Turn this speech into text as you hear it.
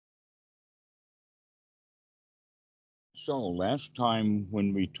So, last time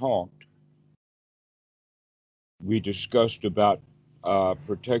when we talked, we discussed about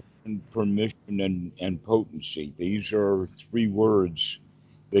protection, permission, and potency. These are three words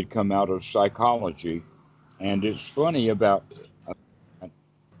that come out of psychology. And it's funny about, uh,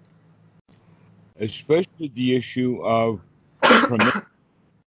 especially the issue of permission,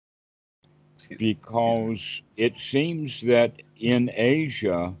 Excuse me. because it seems that in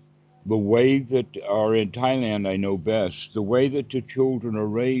Asia, the way that, or in Thailand, I know best, the way that the children are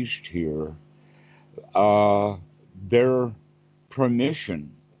raised here, uh, their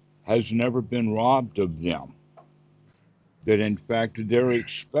permission has never been robbed of them. That in fact they're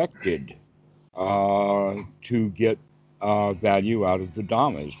expected to get value out of the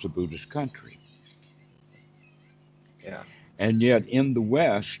Dhamma, it's a Buddhist country. Yeah. And yet in the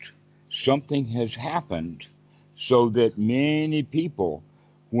West, something has happened so that many people,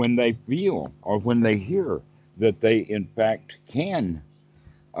 when they feel or when they hear that they in fact can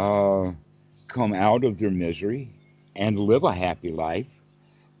uh, come out of their misery and live a happy life,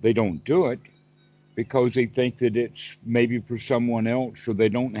 they don't do it because they think that it's maybe for someone else or they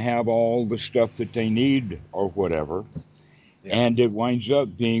don't have all the stuff that they need or whatever. Yeah. And it winds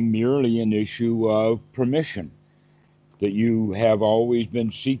up being merely an issue of permission, that you have always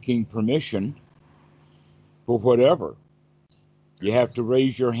been seeking permission for whatever. You Hmm. have to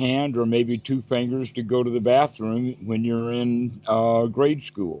raise your hand or maybe two fingers to go to the bathroom when you're in grade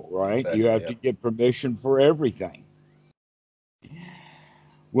school, right? You Exactly. have to Yep. get permission for everything.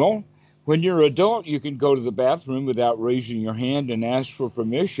 Well, when you're an adult, you can go to the bathroom without raising your hand and ask for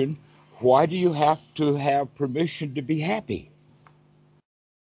permission. Why do you have to have permission to be happy?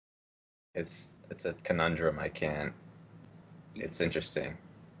 It's a conundrum. I can't. It's interesting.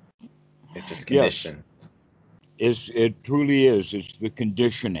 It's just Yes, conditioned. it truly is. It's the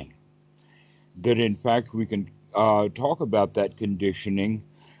conditioning that, in fact, we can talk about that conditioning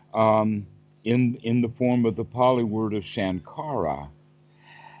um, in the form of the Pali word of sankara,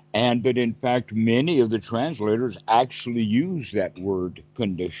 and that, in fact, many of the translators actually use that word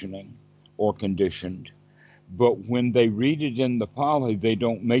conditioning or conditioned. But when they read it in the Pali, they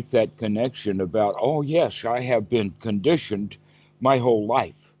don't make that connection about, oh, yes, I have been conditioned my whole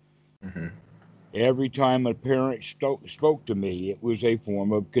life. Hmm. Every time a parent spoke to me, it was a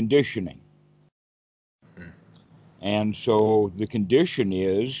form of conditioning. Hmm. And so the condition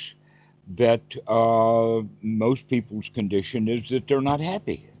is that most people's condition is that they're not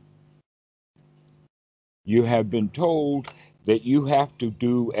happy. You have been told that you have to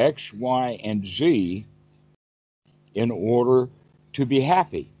do X, Y, and Z in order to be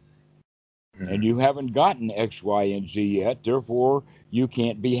happy. And Hmm. you haven't gotten X, Y, and Z yet, therefore you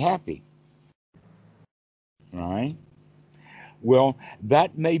can't be happy, right? Well,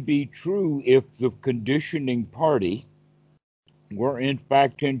 that may be true if the conditioning party were in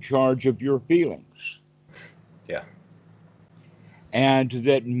fact in charge of your feelings, Yeah. and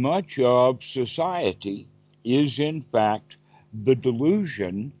that much of society is in fact the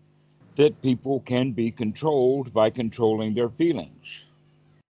delusion that people can be controlled by controlling their feelings.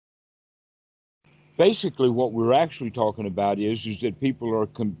 Basically, what we're actually talking about is that people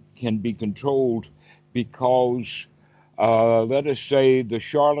can be controlled because, let us say, the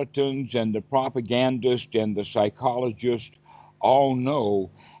charlatans and the propagandists and the psychologists all know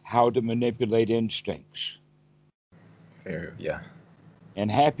how to manipulate instincts. Very, yeah.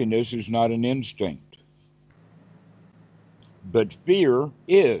 And happiness is not an instinct, but fear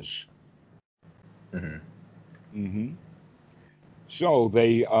is. Hmm. Hmm. So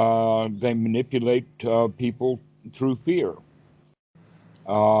they manipulate people through fear.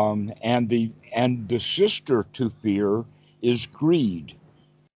 And the sister to fear is greed.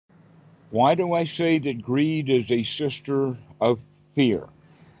 Why do I say that greed is a sister of fear?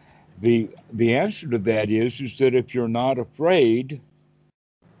 The answer to that is that if you're not afraid,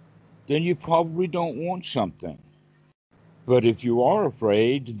 then you probably don't want something. But if you are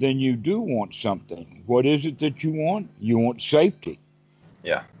afraid, then you do want something. What is it that you want? You want safety.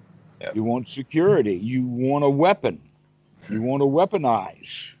 Yeah. Yep. You want security. You want a weapon. You want to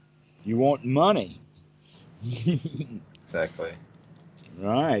weaponize. You want money. Exactly.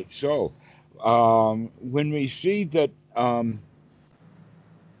 Right. So when we see that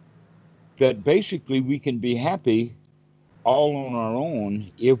basically we can be happy all on our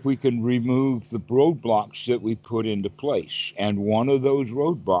own if we can remove the roadblocks that we put into place, and one of those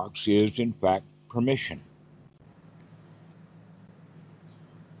roadblocks is in fact permission.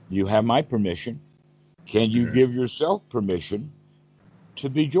 You have my permission. Can you Hmm. give yourself permission to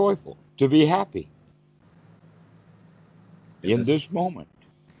be joyful, to be happy Is in this this moment,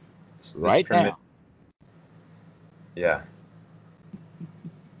 this right permit? now? Yeah.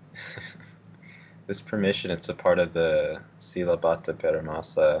 This permission, it's a part of the Sila Bhatta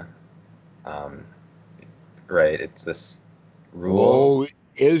Paramasa, um, right? It's this rule, Oh,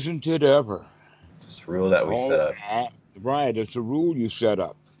 isn't it ever? it's this rule that we set Oh, up. right. It's a rule you set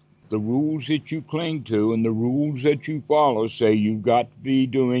up. The rules that you cling to and the rules that you follow say you've got to be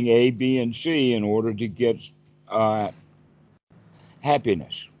doing A, B, and C in order to get uh,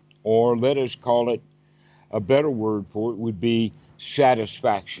 happiness. Or let us call it, a better word for it would be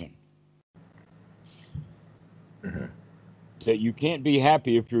satisfaction. Hmm. That you can't be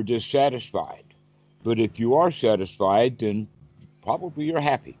happy if you're dissatisfied. But if you are satisfied, then probably you're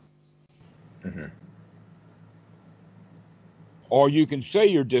happy. Hmm. Or you can say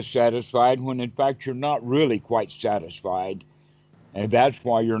you're dissatisfied when in fact you're not really quite satisfied. And that's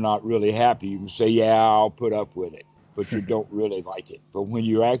why you're not really happy. You can say, yeah, I'll put up with it, but you don't really like it. But when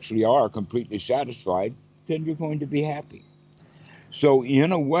you actually are completely satisfied, then you're going to be happy. So,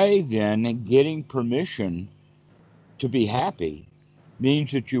 in a way, then, getting permission to be happy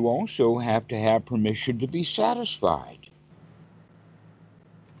means that you also have to have permission to be satisfied.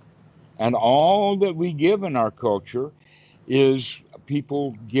 And all that we give in our culture is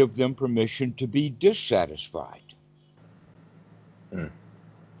people give them permission to be dissatisfied. Mm.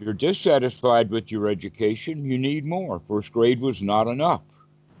 If you're dissatisfied with your education, you need more. First grade was not enough,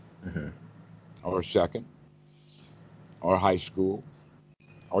 Hmm. or second, or high school,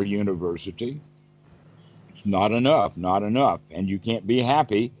 or university. It's not enough, not enough. And you can't be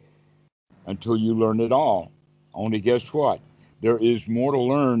happy until you learn it all. Only guess what? There is more to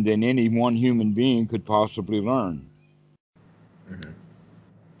learn than any one human being could possibly learn. Hmm.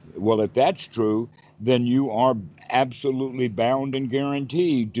 Well, if that's true, then you are absolutely bound and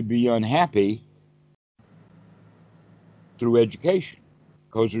guaranteed to be unhappy through education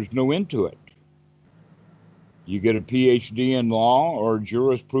because there's no end to it. You get a PhD in law or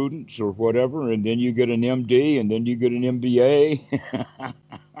jurisprudence or whatever, and then you get an MD, and then you get an MBA.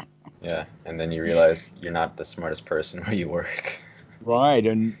 Yeah, and then you realize you're not the smartest person where you work. Right,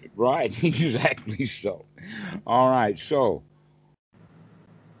 and right, exactly so. All right, so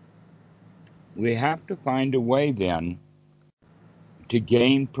we have to find a way then to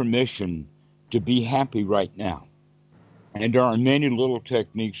gain permission to be happy right now. And there are many little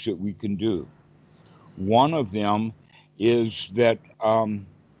techniques that we can do. One of them is that,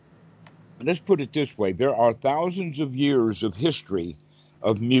 let's put it this way, there are thousands of years of history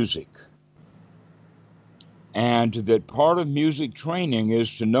of music. And that part of music training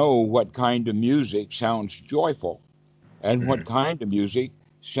is to know what kind of music sounds joyful and Hmm. what kind of music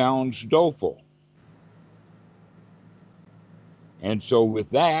sounds doleful. And so, with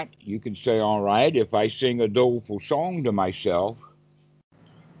that, you can say, all right, if I sing a doleful song to myself,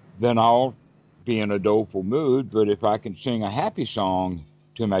 then I'll be in a doleful mood. But if I can sing a happy song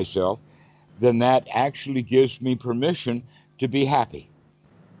to myself, then that actually gives me permission to be happy.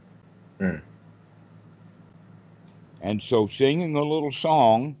 Mm. And so, singing a little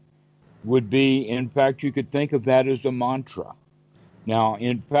song would be, in fact, you could think of that as a mantra. Now,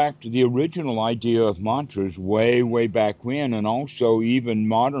 in fact, the original idea of mantras way, way back when, and also even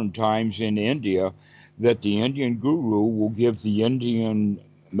modern times in India, that the Indian guru will give the Indian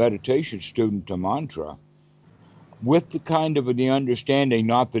meditation student a mantra with the kind of the understanding,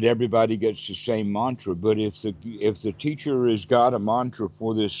 not that everybody gets the same mantra, but if the teacher has got a mantra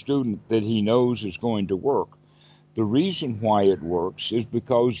for this student that he knows is going to work, the reason why it works is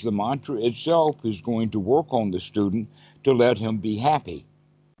because the mantra itself is going to work on the student to let him be happy.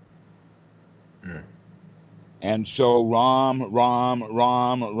 Mm. And so Ram, Ram,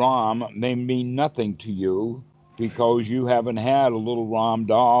 Ram, Ram may mean nothing to you because you haven't had a little Ram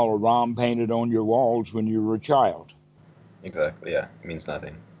doll or Ram painted on your walls when you were a child. Exactly, yeah. It means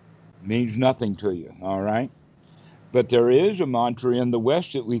nothing. It means nothing to you, all right? But there is a mantra in the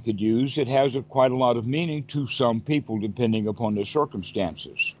West that we could use. It has quite a lot of meaning to some people depending upon the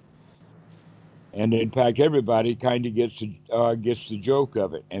circumstances. And in fact, everybody kind of gets the joke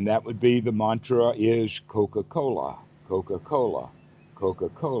of it, and that would be the mantra is Coca-Cola, Coca-Cola,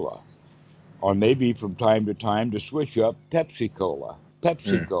 Coca-Cola, or maybe from time to time to switch up Pepsi-Cola, Mm.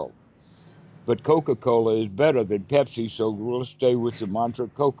 PepsiCo. But Coca-Cola is better than Pepsi, so we'll stay with the mantra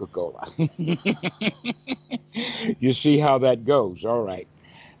Coca-Cola. You see how that goes, all right?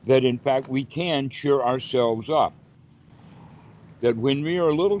 That in fact we can cheer ourselves up. That when we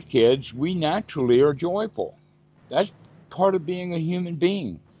are little kids, we naturally are joyful. That's part of being a human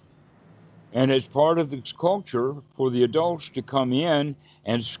being. And it's part of this culture for the adults to come in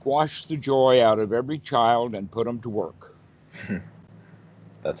and squash the joy out of every child and put them to work.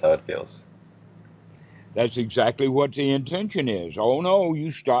 That's how it feels. That's exactly what the intention is. Oh no, you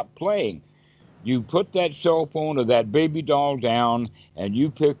stop playing. You put that cell phone or that baby doll down and you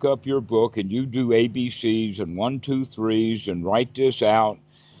pick up your book and you do ABCs and one, two, threes and write this out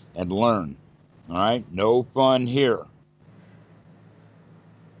and learn. All right? No fun here.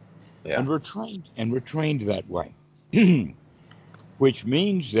 Yeah. And we're trained that way. Which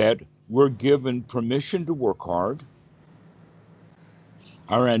means that we're given permission to work hard.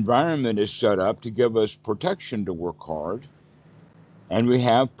 Our environment is set up to give us protection to work hard, and we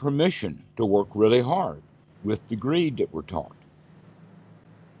have permission to work really hard with the greed that we're taught.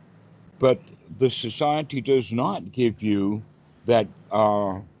 But the society does not give you that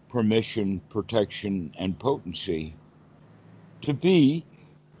permission, protection, and potency to be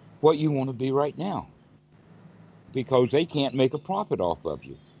what you want to be right now because they can't make a profit off of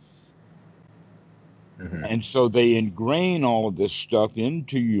you. Hmm. And so they ingrain all of this stuff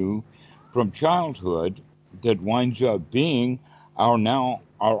into you from childhood that winds up being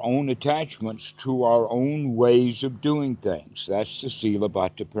our own attachments to our own ways of doing things. That's the sila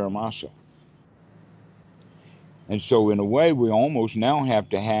bhatta paramasa. And so in a way we almost now have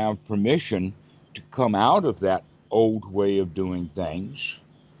to have permission to come out of that old way of doing things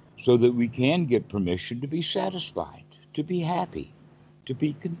so that we can get permission to be satisfied, to be happy, to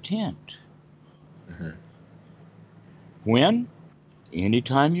be content. Hmm. When?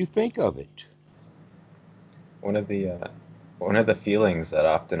 Anytime you think of it. One of the one of the feelings that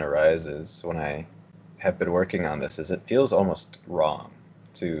often arises when I have been working on this is it feels almost wrong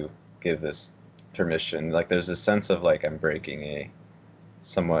to give this permission. Like there's a sense of like I'm breaking a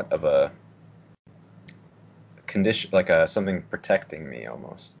somewhat of a condition, like a something protecting me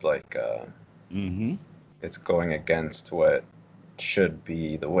almost. Like Mm-hmm. it's going against what should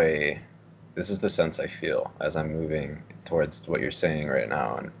be the way. This is the sense I feel as I'm moving towards what you're saying right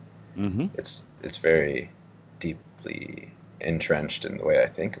now, and Mm-hmm. it's very deeply entrenched in the way I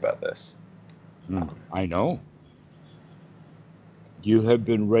think about this. Mm. I know. You have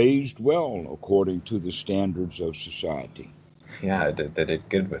been raised well according to the standards of society. Yeah, they did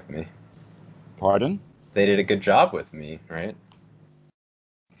good with me. Pardon? They did a good job with me, right?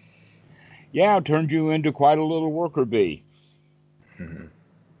 Yeah, it turned you into quite a little worker bee. Hmm.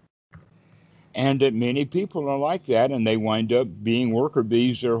 And that many people are like that, and they wind up being worker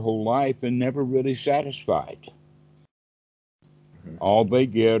bees their whole life and never really satisfied. Hmm. All they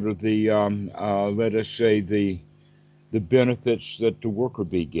get are let us say, the benefits that the worker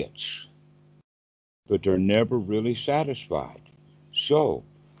bee gets, but they're never really satisfied. So,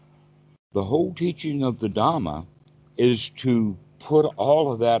 the whole teaching of the Dhamma is to put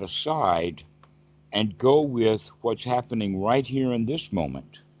all of that aside and go with what's happening right here in this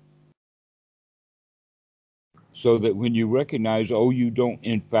moment. So that when you recognize, oh, you don't,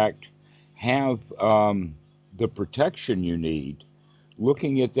 in fact, have the protection you need,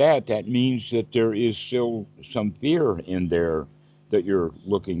 looking at that, that means that there is still some fear in there that you're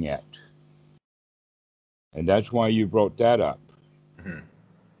looking at. And that's why you brought that up, Hmm.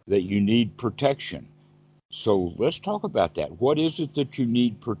 that you need protection. So let's talk about that. What is it that you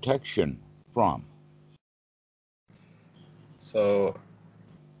need protection from? So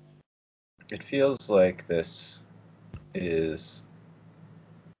it feels like this is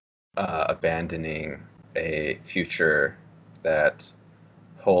abandoning a future that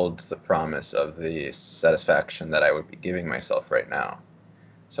holds the promise of the satisfaction that I would be giving myself right now.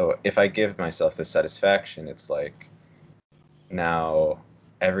 So if I give myself this satisfaction, it's like now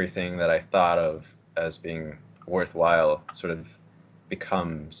everything that I thought of as being worthwhile sort of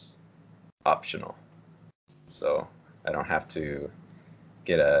becomes optional. So I don't have to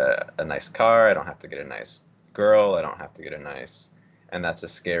get a nice car, I don't have to get a nice girl, I don't have to get a nice. And that's a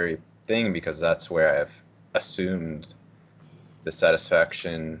scary thing because that's where I've assumed the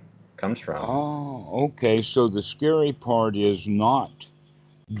satisfaction comes from. Oh, okay. So the scary part is not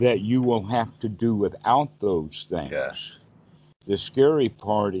that you will have to do without those Yeah. things. The scary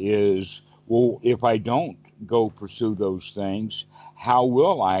part is, well, if I don't go pursue those things, how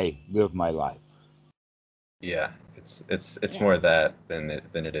will I live my life? Yeah. It's Yeah. more that than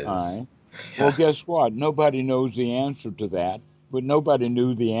it All is. right. Well, Yeah. guess what? Nobody knows the answer to that, but nobody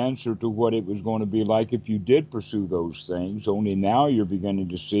knew the answer to what it was going to be like if you did pursue those things. Only now you're beginning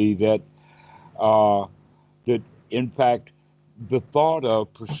to see uh, that in fact, the thought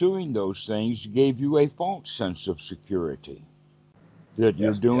of pursuing those things gave you a false sense of security. That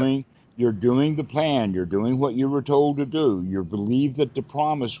Yes. Yep. you're doing the plan, you're doing what you were told to do. You believe that the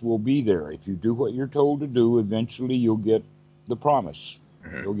promise will be there. If you do what you're told to do, eventually you'll get the promise.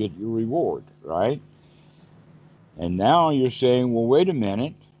 Hmm. You'll get your reward, right? And now you're saying, well, wait a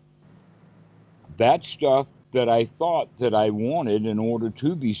minute. That stuff that I thought that I wanted in order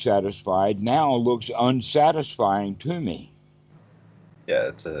to be satisfied now looks unsatisfying to me.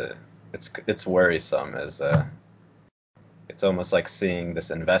 Yeah, it's worrisome as it's almost like seeing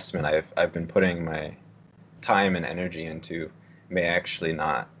this investment I've been putting my time and energy into may actually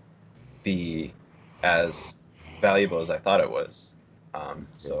not be as valuable as I thought it was.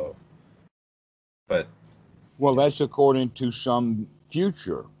 So, but Well, yeah, that's according to some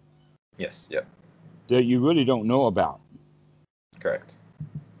future yes, yep, that you really don't know about. correct.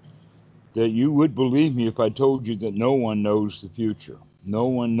 That you would believe me if I told you that no one knows the future. No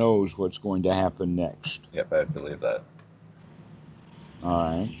one knows what's going to happen next. Yep, I believe that. All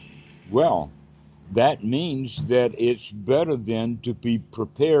right. Well, that means that it's better then to be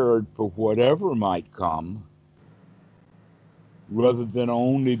prepared for whatever might come rather than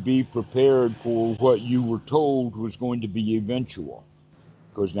only be prepared for what you were told was going to be eventual.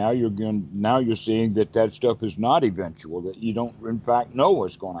 Because now you're seeing that that stuff is not eventual, that you don't in fact know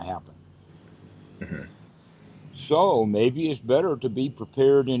what's going to happen. Hmm. So maybe it's better to be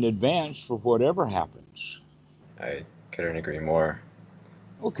prepared in advance for whatever happens. I couldn't agree more.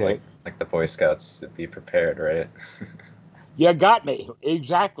 Like Okay. like the Boy Scouts, to be prepared, right? You got me.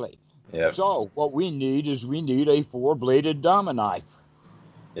 Exactly. Yep. So what we need a four-bladed Dama knife.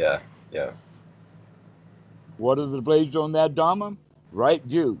 Yeah. Yeah. What are the blades on that Dama? Right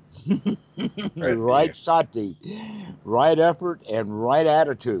view, Right view. right Sati, right effort, and right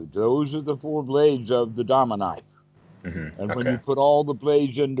attitude. Those are the four blades of the Dama knife. Hmm. And when Okay. you put all the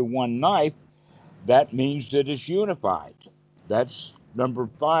blades into one knife, that means that it's unified. That's number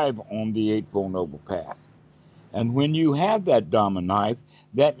 5 on the Eightfold Noble Path. And when you have that Dama knife,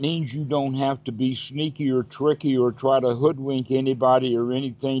 that means you don't have to be sneaky or tricky or try to hoodwink anybody or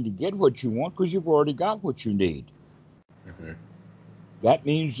anything to get what you want because you've already got what you need. Hmm. That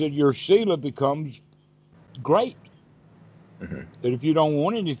means that your Sila becomes great. Hmm. That if you don't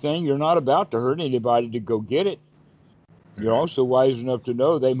want anything, you're not about to hurt anybody to go get it. You're Hmm. also wise enough to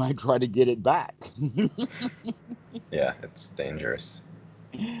know they might try to get it back. Yeah, it's dangerous.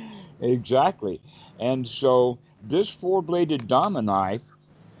 Exactly. And so this four-bladed Dama knife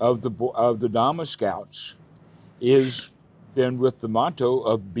of the Dama Scouts is then with the motto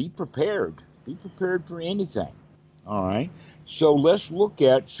of be prepared. Be prepared for anything. All right. So let's look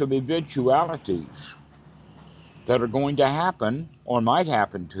at some eventualities that are going to happen or might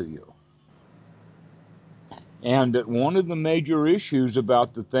happen to you. And that one of the major issues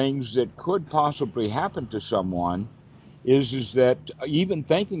about the things that could possibly happen to someone is that even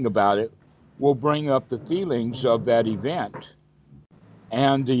thinking about it will bring up the feelings of that event.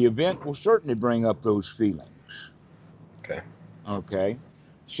 And the event will certainly bring up those feelings. Okay. Okay.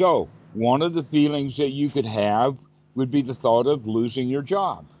 So, one of the feelings that you could have would be the thought of losing your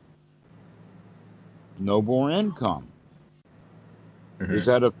job, no more income. Hmm.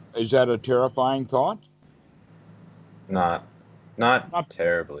 Is that a terrifying thought? Not not Not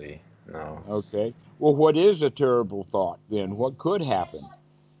terribly. No. It's okay. Well, what is a terrible thought then? What could happen?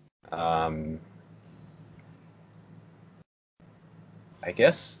 um I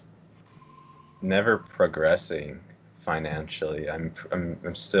guess never progressing financially. I'm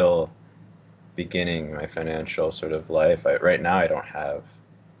still beginning my financial sort of life. Right now I don't have.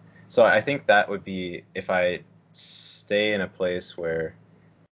 So I think that would be if I stay in a place where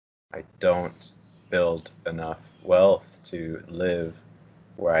I don't build enough wealth to live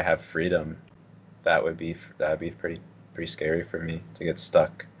where I have freedom. That would be pretty scary for me to get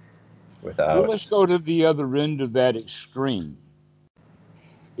stuck Well, let's without. go to the other end of that extreme.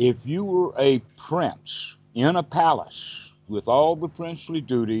 If you were a prince in a palace with all the princely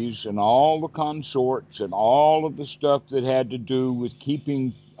duties and all the consorts and all of the stuff that had to do with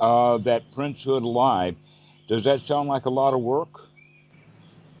keeping that princehood alive, does that sound like a lot of work?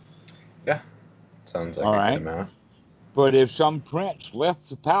 Yeah, sounds like All a good right. amount. But if some prince left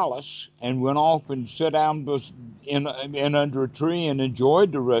the palace and went off and sat down in under a tree and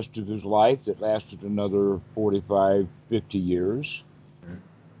enjoyed the rest of his life that lasted another 45, 50 years, Mhm.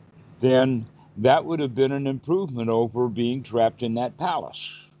 then that would have been an improvement over being trapped in that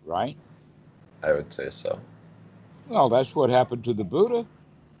palace, right? I would say so. Well, that's what happened to the Buddha.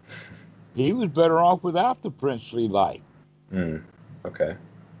 He was better off without the princely life, Mm, okay.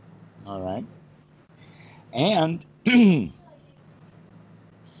 all right? And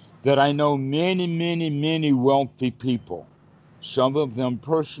that I know many, many, many wealthy people, some of them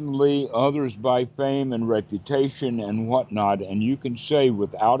personally, others by fame and reputation and whatnot. And you can say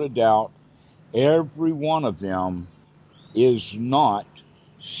without a doubt, every one of them is not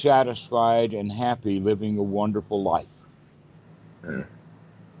satisfied and happy living a wonderful life. Mm,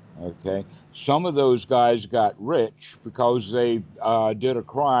 Okay. Some of those guys got rich because they did a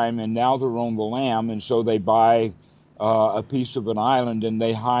crime and now they're on the lam, and so they buy a piece of an island and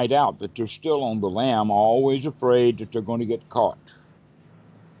they hide out, but they're still on the lam, always afraid that they're going to get caught.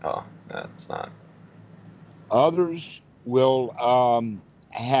 Oh, that's not. Others will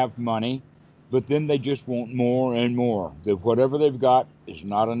have money, but then they just want more and more. That whatever they've got is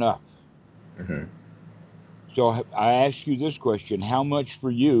not enough. Hmm. So I ask you this question: how much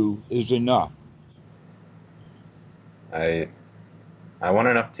for you is enough? I I want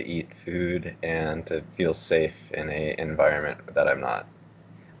enough to eat food and to feel safe in a environment that I'm not.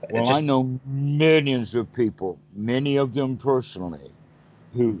 It Well, I just, know millions of people, many of them personally,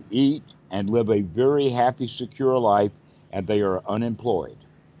 who eat and live a very happy, secure life, and they are unemployed.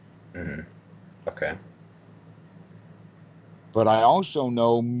 mhm. Okay. But I also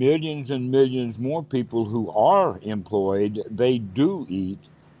know millions and millions more people who are employed. They do eat,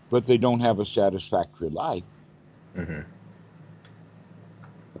 but they don't have a satisfactory life. Hmm.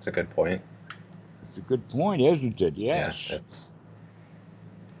 That's a good point. It's a good point, isn't it? Yeah, Yes. it's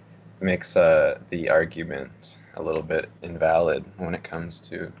makes the argument a little bit invalid when it comes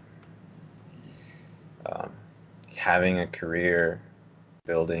to um, having a career,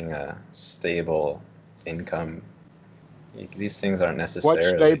 building a stable income. These things aren't What necessarily.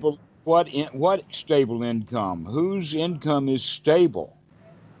 stable? What stable income? Whose income is stable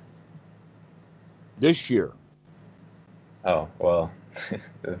this year? Oh, well,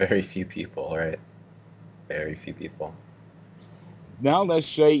 very few people, right? Very few people. Now, let's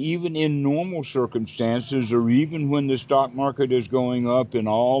say even in normal circumstances, or even when the stock market is going up, and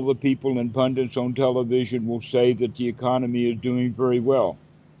all the people and pundits on television will say that the economy is doing very well.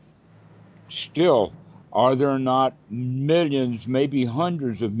 Still, are there not millions, maybe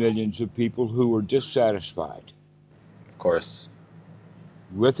hundreds of millions of people who are dissatisfied Of course.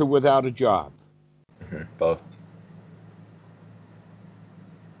 with or without a job? Both.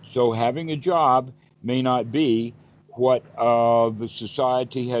 So, having a job may not be what the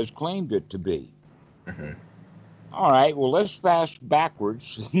society has claimed it to be. Hmm. All right, well, let's fast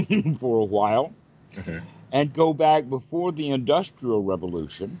backwards for a while Hmm. and go back before the Industrial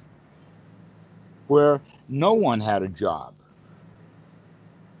Revolution, where no one had a job.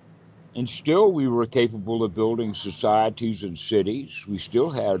 And still, we were capable of building societies and cities. We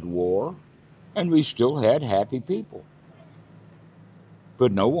still had war, and we still had happy people.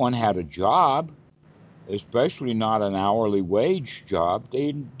 But no one had a job, especially not an hourly wage job.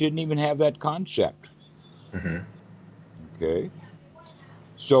 They didn't even have that concept. Hmm. Okay.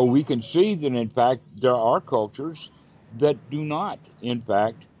 So we can see that, in fact, there are cultures that do not, in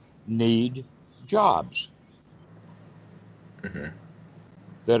fact, need jobs, Hmm.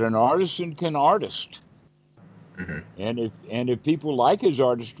 that an artisan can artist. Hmm. And if people like his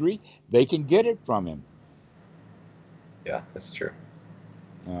artistry, they can get it from him. Yeah, that's true.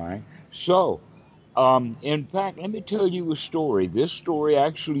 All right. So, in fact, let me tell you a story. This story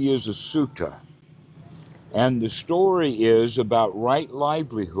actually is a sutta, and the story is about right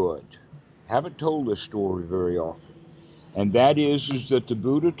livelihood. Haven't told this story very often, and that is that the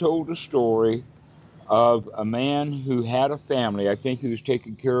Buddha told a story of a man who had a family. I think he was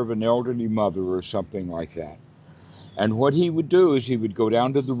taking care of an elderly mother or something like that. And what he would do is he would go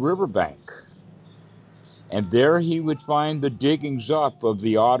down to the riverbank, and there he would find the diggings up of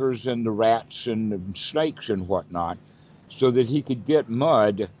the otters and the rats and the snakes and whatnot, so that he could get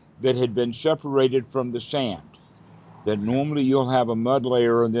mud that had been separated from the sand. That normally you'll have a mud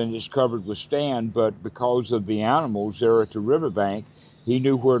layer and then it's covered with sand, but because of the animals there at the riverbank, he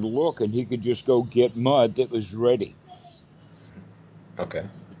knew where to look and he could just go get mud that was ready. Okay.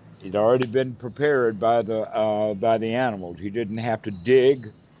 It had already been prepared by the animals. He didn't have to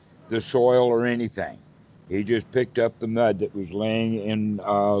dig the soil or anything. He just picked up the mud that was laying in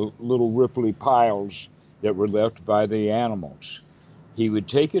little ripply piles that were left by the animals. He would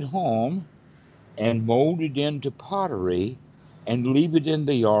take it home and mold it into pottery and leave it in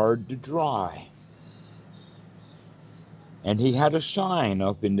the yard to dry. And he had a sign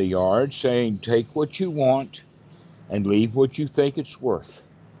up in the yard saying, "Take what you want and leave what you think it's worth."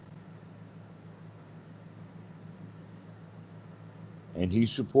 And he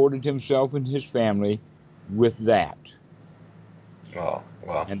supported himself and his family with that. Oh,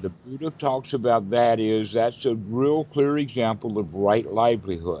 well. And the Buddha talks about that is that's a real clear example of right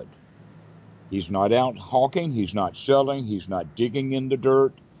livelihood. He's not out hawking, he's not selling, he's not digging in the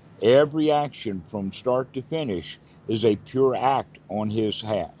dirt. Every action from start to finish is a pure act on his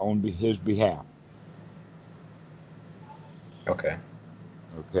behalf. Okay.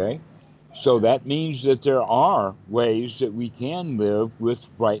 Okay? So that means that there are ways that we can live with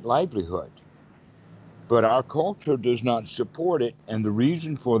right livelihood. But our culture does not support it. And the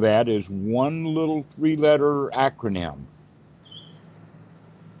reason for that is one little three-letter acronym: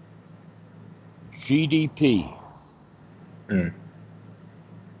 GDP. Mm.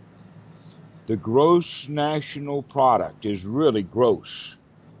 The gross national product is really gross.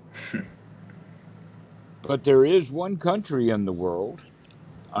 But there is one country in the world.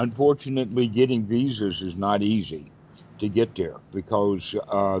 Unfortunately, getting visas is not easy to get there because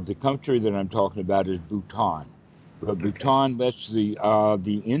the country that I'm talking about is Bhutan. But Okay. Bhutan lets the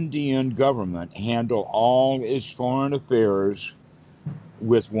Indian government handle all its foreign affairs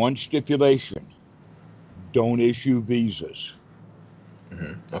with one stipulation: don't issue visas.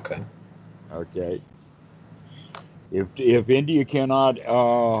 Okay. Okay. If India cannot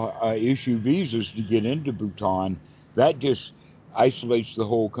issue visas to get into Bhutan, that just isolates the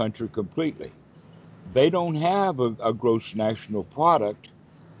whole country completely. They don't have a gross national product.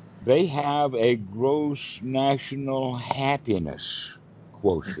 They have a gross national happiness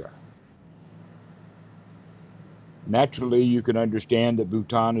quotient. Naturally, you can understand that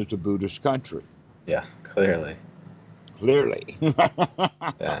Bhutan is a Buddhist country. Yeah, clearly. Clearly.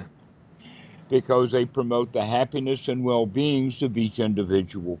 Yeah. Because they promote the happiness and well-beings of each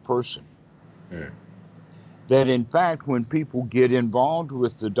individual person. Mm. That in fact, when people get involved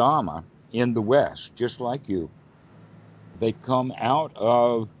with the Dhamma in the West, just like you, they come out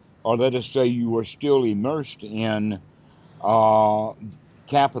of, or let us say you are still immersed in uh,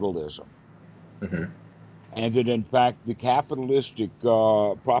 capitalism. Hmm. And that in fact, the capitalistic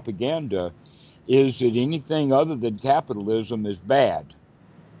propaganda is that anything other than capitalism is bad,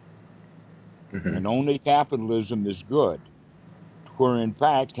 Hmm. and only capitalism is good, where in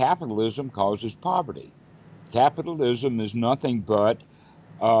fact, capitalism causes poverty. Capitalism is nothing but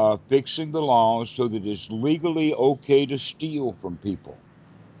fixing the laws so that it's legally okay to steal from people,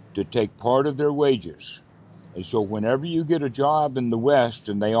 to take part of their wages. And so, whenever you get a job in the West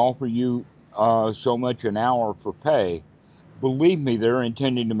and they offer you so much an hour for pay, believe me, they're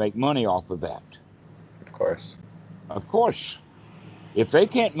intending to make money off of that. Of course. Of course, if they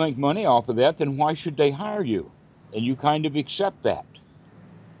can't make money off of that, then why should they hire you? And you kind of accept that.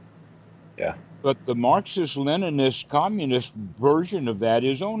 Yeah. But the Marxist Leninist communist version of that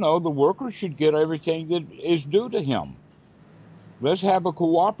is, oh no, the worker should get everything that is due to him. Let's have a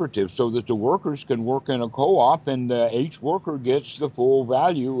cooperative so that the workers can work in a co op and each worker gets the full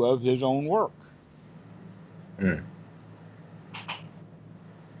value of his own work. Mm.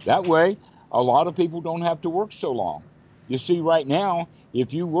 That way, a lot of people don't have to work so long. You see, right now,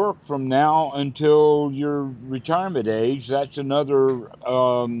 if you work from now until your retirement age, that's another,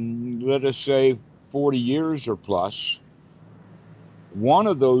 let us say, 40 years or plus. One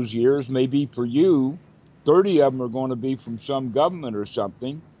of those years may be for you, 30 of them are going to be from some government or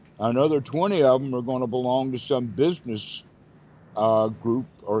something. Another 20 of them are going to belong to some business group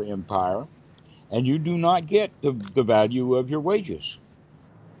or empire, and you do not get the value of your wages.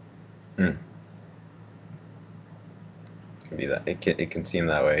 Mm. Can be that. It can seem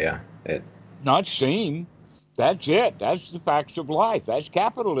that way. Yeah. It. Not seem. That's it. That's the facts of life. That's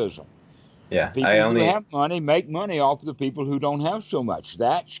capitalism. The Yeah. I people who only. have money make money off of the people who don't have so much.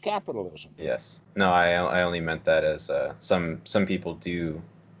 That's capitalism. Yes. No. I only meant that as some people do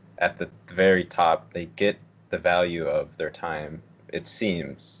at the very top. They get the value of their time. It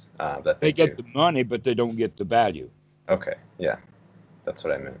seems that they They get do. the money, but they don't get the value. Okay. Yeah. That's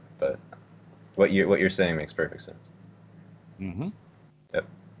what I meant. But what you're saying makes perfect sense. Hmm. Yep.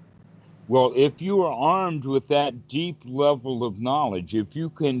 Well, if you are armed with that deep level of knowledge, if you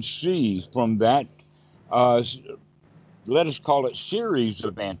can see from that, uh, let us call it series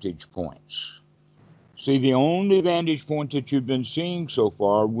of vantage points. See, the only vantage point that you've been seeing so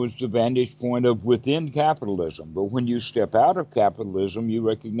far was the vantage point of within capitalism. But when you step out of capitalism, you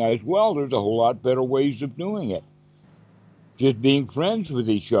recognize, well, there's a whole lot better ways of doing it. Just being friends with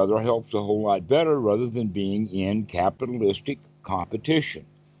each other helps a whole lot better rather than being in capitalistic competition.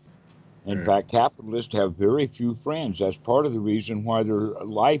 In Mm. fact, capitalists have very few friends. That's part of the reason why their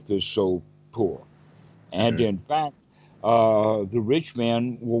life is so poor. And Hmm. in fact, the rich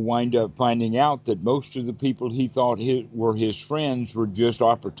man will wind up finding out that most of the people he thought were his friends were just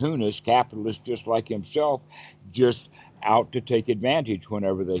opportunists, capitalists just like himself, just out to take advantage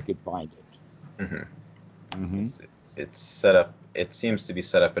whenever they could find it. Hmm. Hmm. It's set up. It seems to be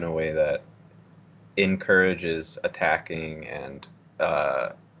set up in a way that encourages attacking and uh,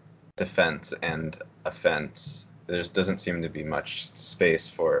 defense and offense. There doesn't seem to be much space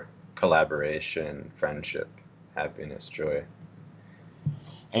for collaboration, friendship, happiness, joy.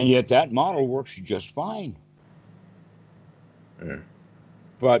 And yet that model works just fine. Mm.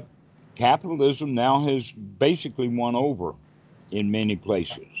 But capitalism now has basically won over in many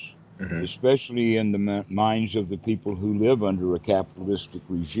places, Mm-hmm. especially in the minds of the people who live under a capitalistic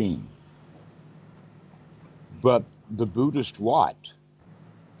regime. But the Buddhist Wat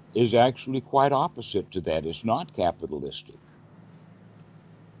is actually quite opposite to that. It's not capitalistic.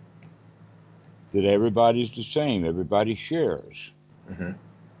 That everybody's the same, everybody shares. Mm-hmm.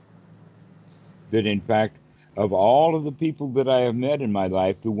 That in fact, of all of the people that I have met in my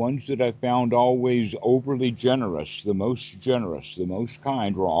life, the ones that I found always overly generous, the most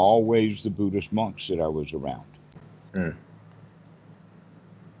kind, were always the Buddhist monks that I was around. Mm.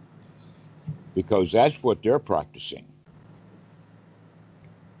 Because that's what they're practicing.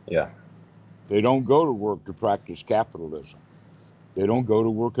 Yeah. They don't go to work to practice capitalism. They don't go to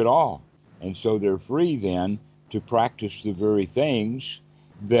work at all. And so they're free then to practice the very things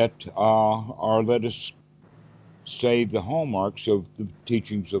that are, let us say, the hallmarks of the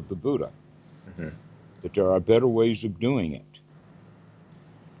teachings of the Buddha, Mm-hmm. that there are better ways of doing it.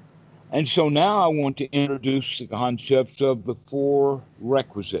 And so now I want to introduce the concepts of the four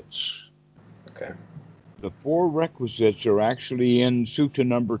requisites. Okay. The four requisites are actually in Sutta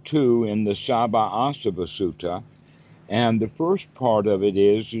number 2 in the Sabba Asava Sutta. And the first part of it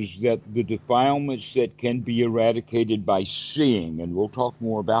is that the defilements that can be eradicated by seeing, and we'll talk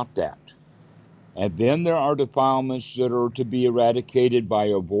more about that. And then there are defilements that are to be eradicated by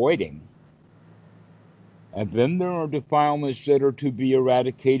avoiding. And then there are defilements that are to be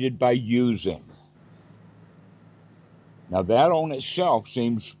eradicated by using. Now that on itself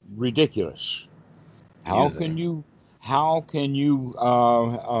seems ridiculous. How can Using. you,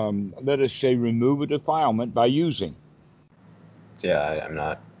 let us say, remove a defilement by using? So yeah, I'm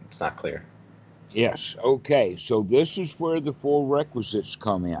not. It's not clear. Yes. Okay. So this is where the four requisites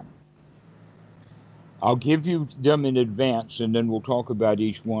come in. I'll give you them in advance, and then we'll talk about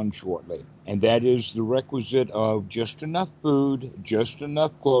each one shortly. And that is the requisite of just enough food, just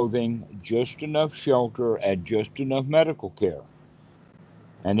enough clothing, just enough shelter, and just enough medical care.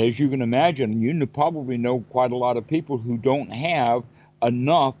 And as you can imagine, you probably know quite a lot of people who don't have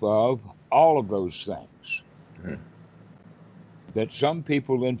enough of all of those things. Mm-hmm. That some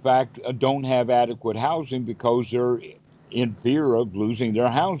people, in fact, don't have adequate housing because they're in fear of losing their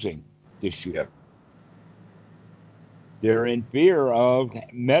housing this year. Yep. They're in fear of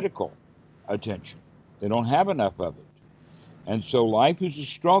medical attention. They don't have enough of it. And so life is a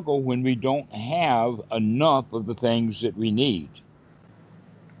struggle when we don't have enough of the things that we need.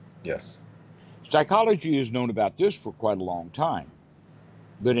 Yes. Psychology has known about this for quite a long time.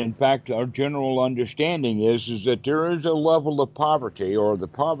 That in fact our general understanding is that there is a level of poverty or the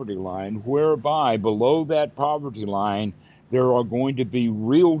poverty line whereby below that poverty line there are going to be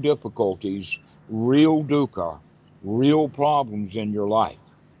real difficulties, real dukkha, real problems in your life.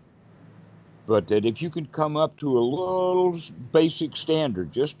 But that if you can come up to a little basic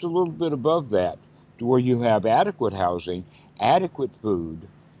standard, just a little bit above that, to where you have adequate housing, adequate food,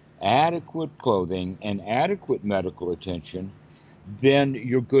 adequate clothing, and adequate medical attention, then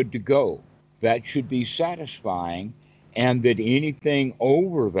you're good to go. That should be satisfying, and that anything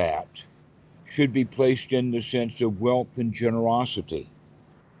over that should be placed in the sense of wealth and generosity.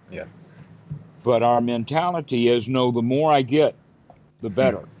 Yeah. But our mentality is no, the more I get, the Hmm.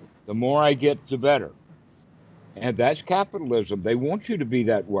 better. The more I get, the better. And that's capitalism. They want you to be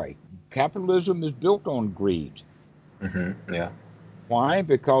that way. Capitalism is built on greed. Mm-hmm. Yeah. Why?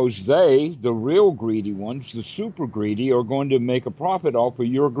 Because they, the real greedy ones, the super greedy, are going to make a profit off of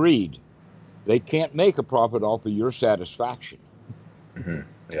your greed. They can't make a profit off of your satisfaction. Mm-hmm.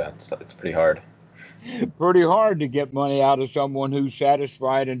 Yeah. It's pretty hard. Pretty hard to get money out of someone who's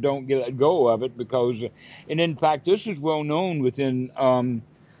satisfied and don't get go of it because, and in fact, this is well known within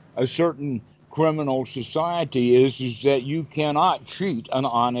a certain criminal society is that you cannot cheat an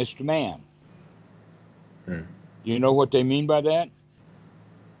honest man. Hmm. You know what they mean by that?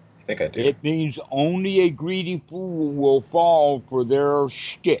 I think I do. It means only a greedy fool will fall for their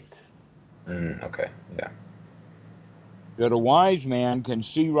shtick. Okay. Yeah. That a wise man can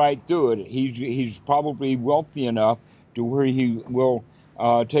see right through it. He's probably wealthy enough to where he will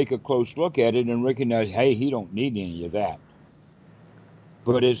take a close look at it and recognize, hey, he don't need any of that.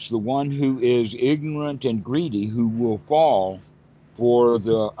 But it's the one who is ignorant and greedy who will fall for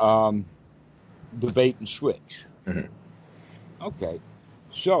the bait and switch. Mm-hmm. Okay,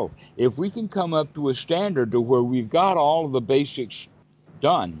 so if we can come up to a standard to where we've got all of the basics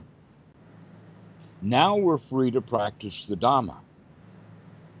done, now we're free to practice the Dhamma.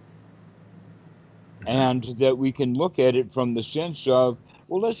 Mm-hmm. And that we can look at it from the sense of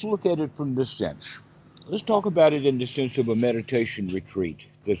Well, let's look at it from this sense. Let's talk about it in the sense of a meditation retreat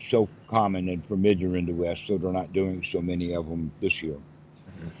that's so common and familiar in the West, so they're not doing so many of them this year.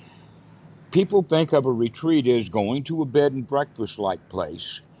 Mhm. People think of a retreat as going to a bed and breakfast like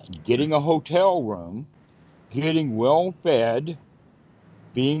place, getting a hotel room, getting well fed,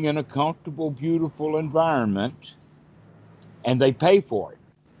 being in a comfortable, beautiful environment, and they pay for it.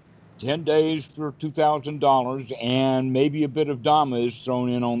 10 days for $2,000, and maybe a bit of Dhamma is thrown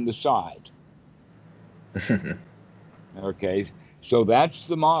in on the side. Okay, so that's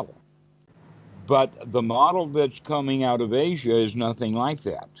the model. But the model that's coming out of Asia is nothing like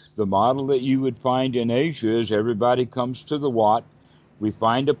that. The model that you would find in Asia is everybody comes to the Wat. We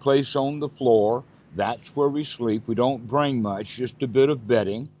find a place on the floor. That's where we sleep. We don't bring much, just a bit of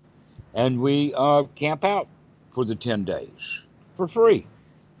bedding. And we camp out for the 10 days for free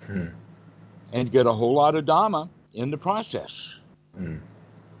Mhm. and get a whole lot of Dhamma in the process. Mhm.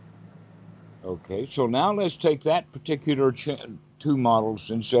 Okay, so now let's take that particular two models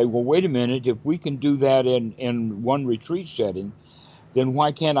and say, well, wait a minute, if we can do that in one retreat setting, then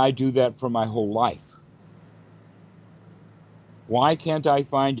why can't I do that for my whole life? Why can't I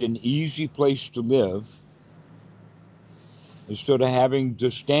find an easy place to live instead of having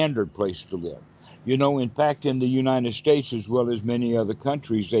the standard place to live? You know, in fact, in the United States, as well as many other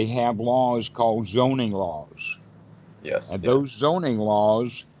countries, they have laws called zoning laws. Yes. And Yeah. those zoning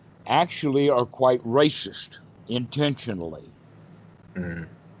laws actually are quite racist intentionally. Mhm.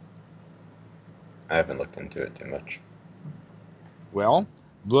 I haven't looked into it too much. Well,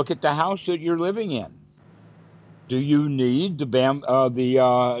 look at the house that you're living in. Do you need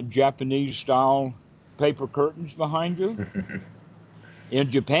the Japanese style paper curtains behind you? In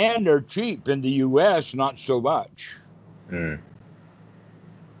Japan, they're cheap. In the U.S., not so much. Mm.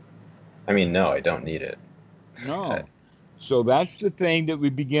 I mean, no, I don't need it. I, No. So that's the thing that we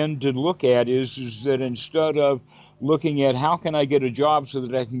begin to look at is that instead of looking at how can I get a job so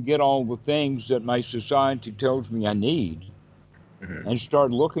that I can get all the things that my society tells me I need, Mhm. and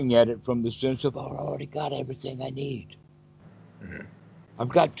start looking at it from the sense of, oh, I already got everything I need. Mhm. I've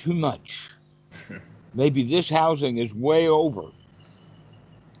got too much. Maybe this housing is way over.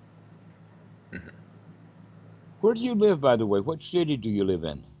 Mhm. Where do you live, by the way? What city do you live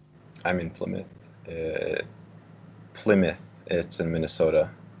in? I'm in Plymouth. Uh, Plymouth. It's in Minnesota.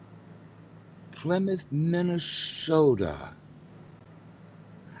 Plymouth, Minnesota.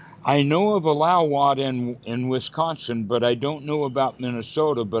 I know of a Watt in Wisconsin, but I don't know about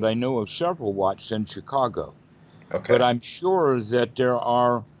Minnesota, but I know of several Watts in Chicago. But Okay. I'm sure that there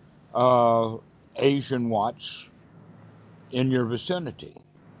are uh, Asian Watts in your vicinity.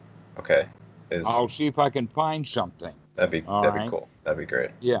 Okay. Is I'll see if I can find something. All that'd be right. cool. That'd be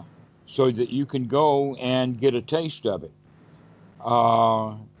great. Yeah. So that you can go and get a taste of it.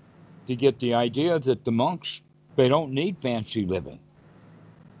 Uh, to get the idea that the monks, they don't need fancy living,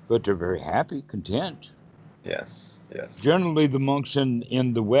 but they're very happy, content. Yes. Yes. Generally, the monks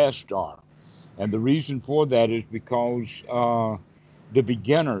in the West are. And the reason for that is because the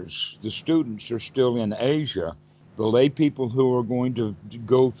beginners, the students, are still in Asia. The lay people who are going to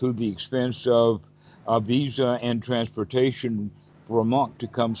go through the expense of a visa and transportation for a monk to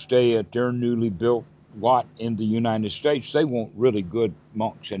come stay at their newly built lot in the United States, they want really good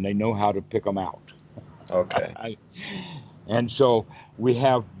monks and they know how to pick them out. Okay. And so we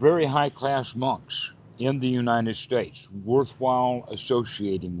have very high class monks in the United States, worthwhile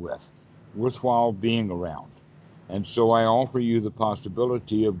associating with, worthwhile being around. And so I offer you the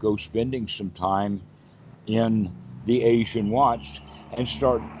possibility of go spending some time in the Asian Watch and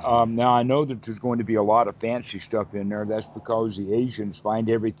start. Now I know that there's going to be a lot of fancy stuff in there. That's because the Asians find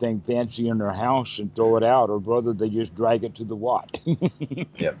everything fancy in their house and throw it out, or brother, they just drag it to the Wat.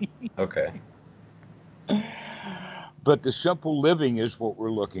 Yep. Okay. But the simple living is what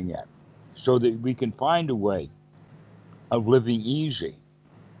we're looking at, so that we can find a way of living easy.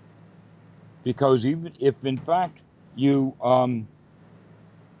 Because even if, in fact, you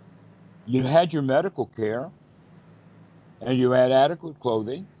you had your medical care and you had adequate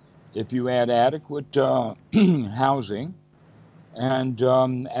clothing, if you had adequate housing and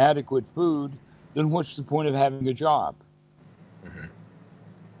adequate food, then what's the point of having a job? Hmm.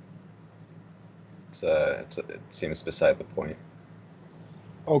 It seems beside the point.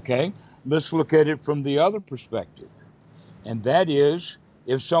 Okay, let's look at it from the other perspective, and that is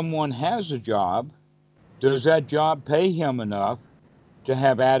if someone has a job, does that job pay him enough to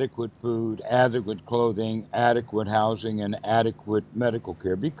have adequate food, adequate clothing, adequate housing, and adequate medical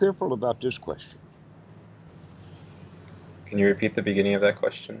care? Be careful about this question. Can you repeat the beginning of that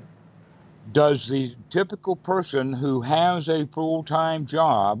question? Does the typical person who has a full-time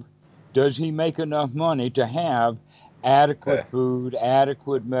job, does he make enough money to have adequate Okay. food,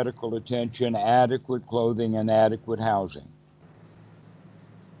 adequate medical attention, adequate clothing, and adequate housing?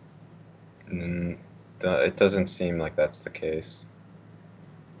 Mm, it doesn't seem like that's the case.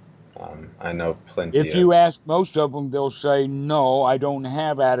 I know plenty If of. you ask most of them, they'll say, no, I don't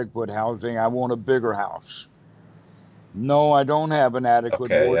have adequate housing. I want a bigger house. No, I don't have an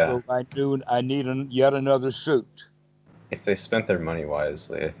adequate Okay, yeah. wardrobe. I need yet another suit. If they spent their money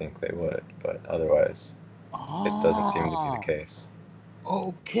wisely, I think they would, but otherwise, it doesn't seem to be the Ah, case.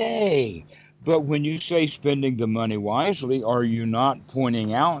 okay. But when you say spending the money wisely, are you not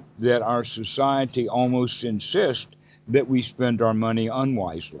pointing out that our society almost insists that we spend our money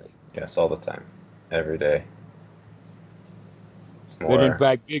unwisely? Yes, all the time, every day, That in more.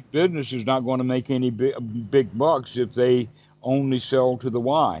 fact, big business is not going to make any big bucks if they only sell to the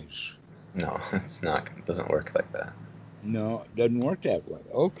wise. No, it's not. It doesn't work like that. No, it doesn't work that way.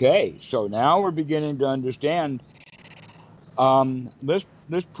 Okay, so now we're beginning to understand.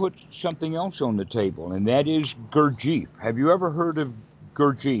 Let's put something else on the table, and that is Gurdjieff. Have you ever heard of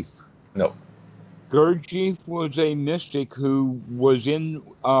Gurdjieff? Nope. Gurdjieff was a mystic who was in.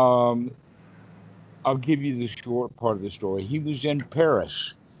 I'll give you the short part of the story. He was in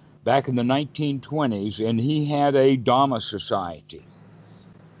Paris back in the 1920s, and he had a Dhamma society.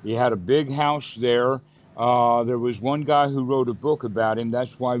 He had a big house there. There was one guy who wrote a book about him.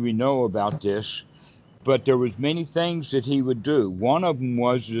 That's why we know about this. But there was many things that he would do. One of them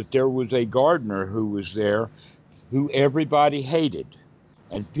was that there was a gardener who was there who everybody hated.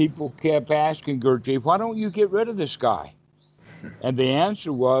 And people kept asking Gurdjieff, why don't you get rid of this guy? And the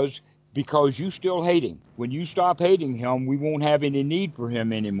answer was, because you still hate him. When you stop hating him, we won't have any need for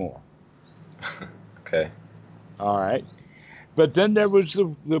him anymore. Okay. All right. But then there was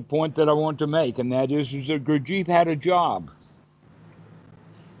the point that I want to make, and is that Gurdjieff had a job.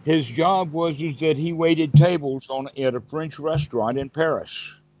 His job was is that he waited tables on at a French restaurant in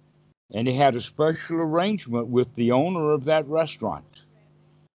Paris, and he had a special arrangement with the owner of that restaurant.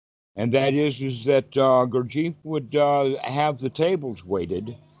 And is that Gurdjieff would have the tables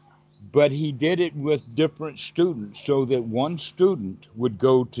waited, but he did it with different students so that one student would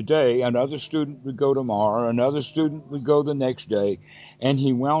go today, another student would go tomorrow, another student would go the next day, and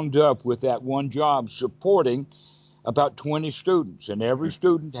he wound up with that one job supporting about 20 students, and every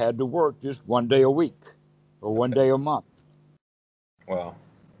student had to work just one day a week or one Okay. day a month. Well,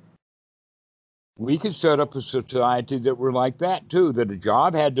 We could set up a society that were like that too, that a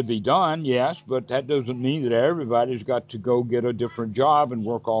job had to be done, yes, but that doesn't mean that everybody's got to go get a different job and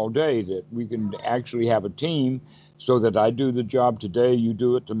work all day. That we can actually have a team so that I do the job today, you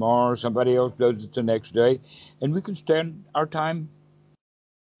do it tomorrow, somebody else does it the next day, and we can spend our time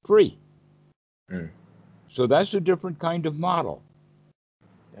free. mm, So that's a different kind of model.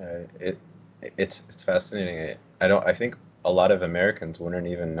 it it's fascinating. I don't. I think a lot of Americans wouldn't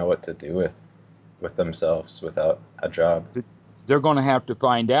even know what to do with themselves without a job. They're going to have to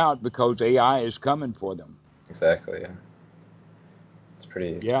find out because AI is coming for them. Exactly. Yeah. It's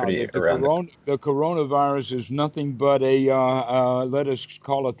Yeah, pretty around the. the coronavirus is nothing but a let us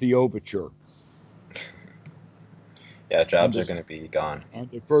call it the overture, Yeah, and jobs are going to be gone.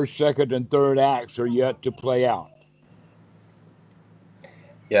 the first, second, and third acts are yet to play out.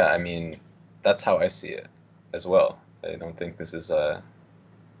 Yeah, I mean, that's how I see it as well. I don't think this is a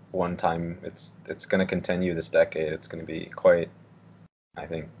one time. It's going to continue this decade. It's going to be quite, I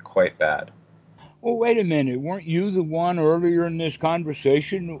think, quite bad. Well, wait a minute, weren't you the one earlier in this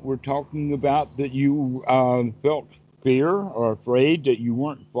conversation we're talking about that you felt fear or afraid that you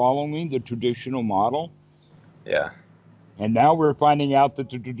weren't following the traditional model? Yeah. And now we're finding out that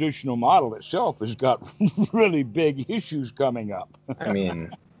the traditional model itself has got really big issues coming up. I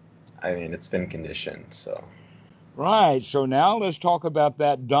mean, it's been conditioned, so. Right. So now let's talk about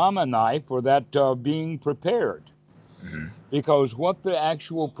that Dhamma knife or that being prepared. Mhm. Because what the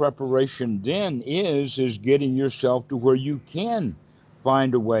actual preparation then is getting yourself to where you can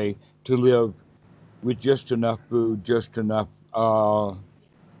find a way to live with just enough food, just enough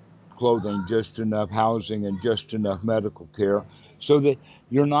clothing, just enough housing, and just enough medical care so that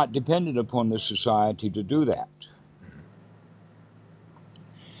you're not dependent upon the society to do that.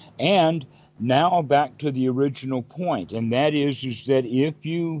 And now back to the original point, and is that if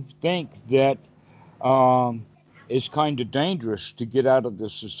you think that um, it's kind of dangerous to get out of the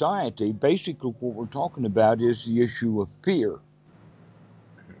society, basically what we're talking about is the issue of fear.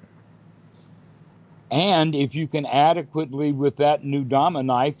 And if you can adequately, with that new Dama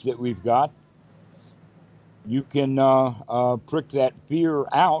knife that we've got, you can prick that fear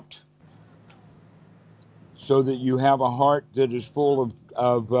out so that you have a heart that is full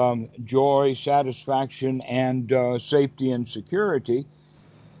of joy, satisfaction, and safety and security,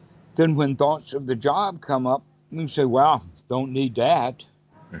 then when thoughts of the job come up, you say, "Wow, don't need that."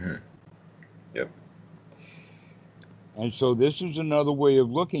 Hmm. Yep. And so this is another way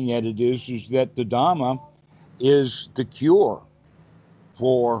of looking at it: is that the Dhamma is the cure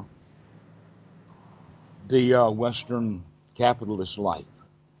for the Western capitalist life.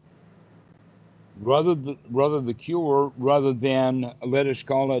 Rather the cure, rather than, let us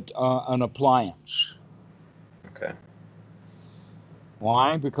call it, an appliance. Okay.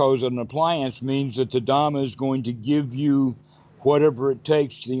 Why? Because an appliance means that the Dhamma is going to give you whatever it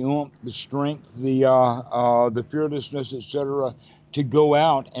takes, the oomph, the strength, the fearlessness, etc., to go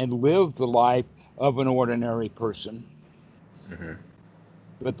out and live the life of an ordinary person. Hmm.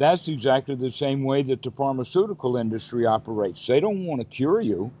 But that's exactly the same way that the pharmaceutical industry operates. They don't want to cure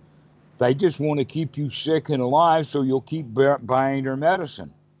you. They just want to keep you sick and alive so you'll keep buying their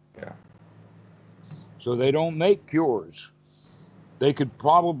medicine. Yeah. So they don't make cures. They could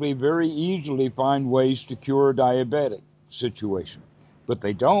probably very easily find ways to cure a diabetic situation, but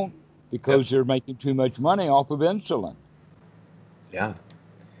they don't Yep. because they're making too much money off of insulin. Yeah.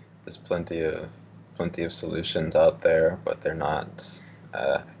 There's plenty of solutions out there, but they're not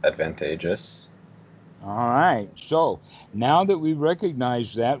advantageous. All right. So now that we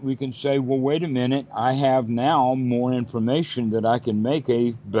recognize that, we can say, well, wait a minute, I have now more information that I can make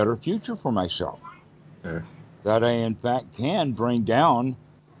a better future for myself. Mm. That I, in fact, can bring down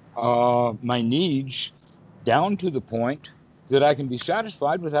my needs down to the point that I can be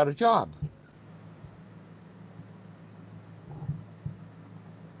satisfied without a job.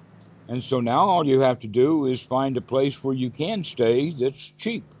 And so now all you have to do is find a place where you can stay that's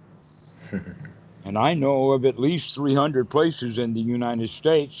cheap. And I know of at least 300 places in the United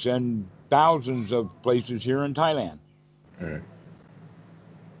States and thousands of places here in Thailand. Mm.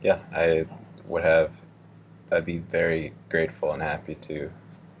 Yeah, would have. I'd be very grateful and happy to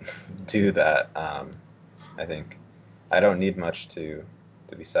do that. I think I don't need much to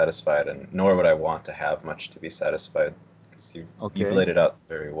be satisfied, and nor would I want to have much to be satisfied, because you've Okay? laid it out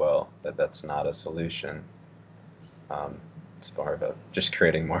very well that that's not a solution. Um, it's more of a just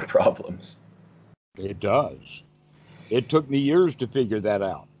creating more problems. It does. It took me years to figure that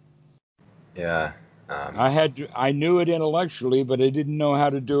out. Yeah. I knew it intellectually, but I didn't know how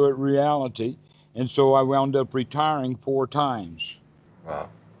to do it reality. And so I wound up retiring 4 times. Wow.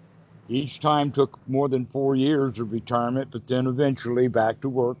 Each time took more than 4 years of retirement, but then eventually back to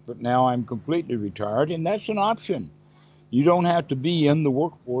work. But now I'm completely retired, and that's an option. You don't have to be in the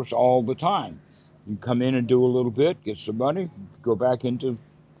workforce all the time. You come in and do a little bit, get some money, go back into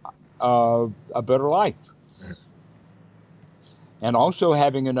a better life. Mhm. And also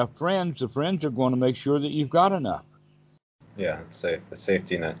having enough friends, the friends are going to make sure that you've got enough. Yeah, it's safe. The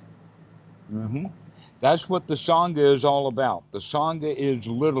safety net. Hmm. That's what the Sangha is all about. The Sangha is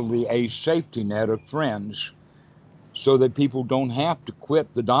literally a safety net of friends so that people don't have to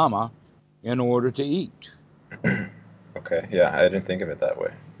quit the Dhamma in order to eat. Okay. Yeah, I didn't think of it that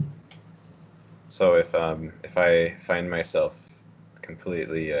way. So if I find myself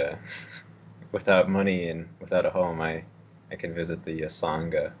completely without money and without a home, I can visit the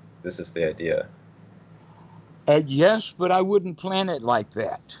Sangha. This is the idea. Yes, but I wouldn't plan it like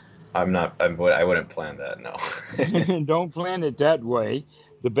that. I wouldn't plan that. No. Don't plan it that way.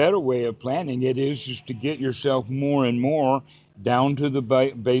 The better way of planning it is to get yourself more and more down to the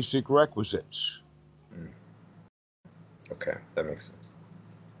basic requisites. Mm, okay, that makes sense.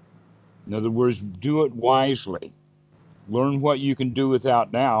 In other words, do it wisely. Learn what you can do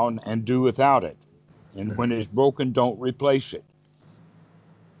without now and do without it. And Hmm. when it's broken, don't replace it.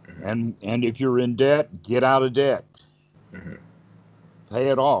 Hmm. And if you're in debt, get out of debt. Hmm. Pay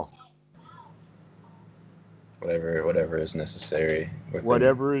it off. Whatever is necessary within.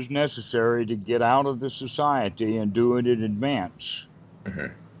 Whatever is necessary to get out of the society and do it in advance. Hmm.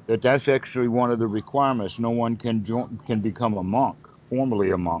 That's actually one of the requirements. No one can become a monk,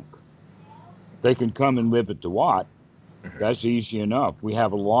 formally a monk. They can come and live at the Wat. Hmm. That's easy enough. We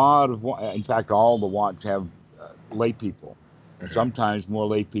have a lot of, in fact, all the Wats have lay people, Hmm. sometimes more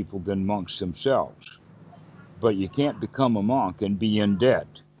lay people than monks themselves. But you can't become a monk and be in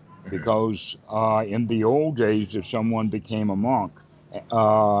debt Hmm. because in the old days, if someone became a monk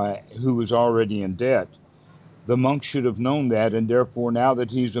who was already in debt, the monk should have known that, and therefore, now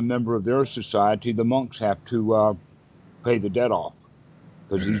that he's a member of their society, the monks have to pay the debt off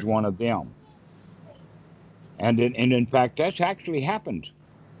because Hmm. he's one of them. And in fact, that's actually happened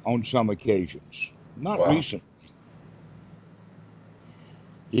on some occasions, not Wow. recent.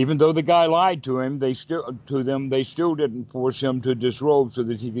 Even though the guy lied to him, they still didn't force him to disrobe so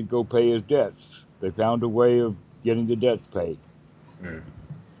that he could go pay his debts. They found a way of getting the debts paid. Mm,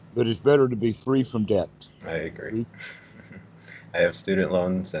 But it's better to be free from debt. I agree. I have student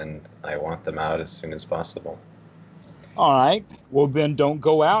loans and I want them out as soon as possible. All right. Well, then don't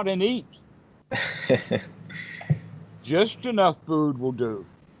go out and eat. Just enough food will do.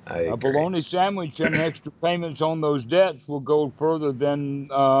 I A agree. bologna sandwich and extra payments on those debts will go further than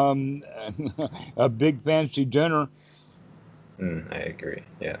a big fancy dinner. I agree.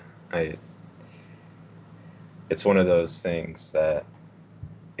 Yeah. I it's one of those things that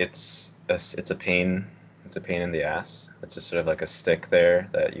it's a pain. It's a pain in the ass. It's just sort of like a stick there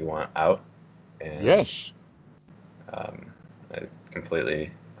that you want out, and Yes. um, I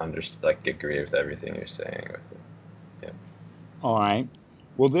completely like agree with everything you're saying with it. Yeah. All right.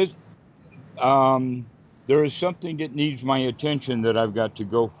 Well, um, there is something that needs my attention that I've got to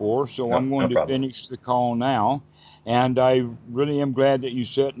go for, so No, I'm no going to problem. finish the call now. And I really am glad that you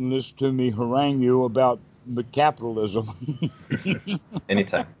sat and listened to me harangue you about the capitalism.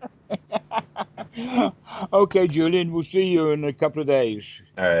 Anytime. Okay, Julian, we'll see you in a couple of days,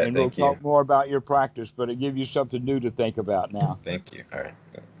 All right. and we'll Thank you. talk more about your practice, but it gives you something new to think about now. Thank you. All right.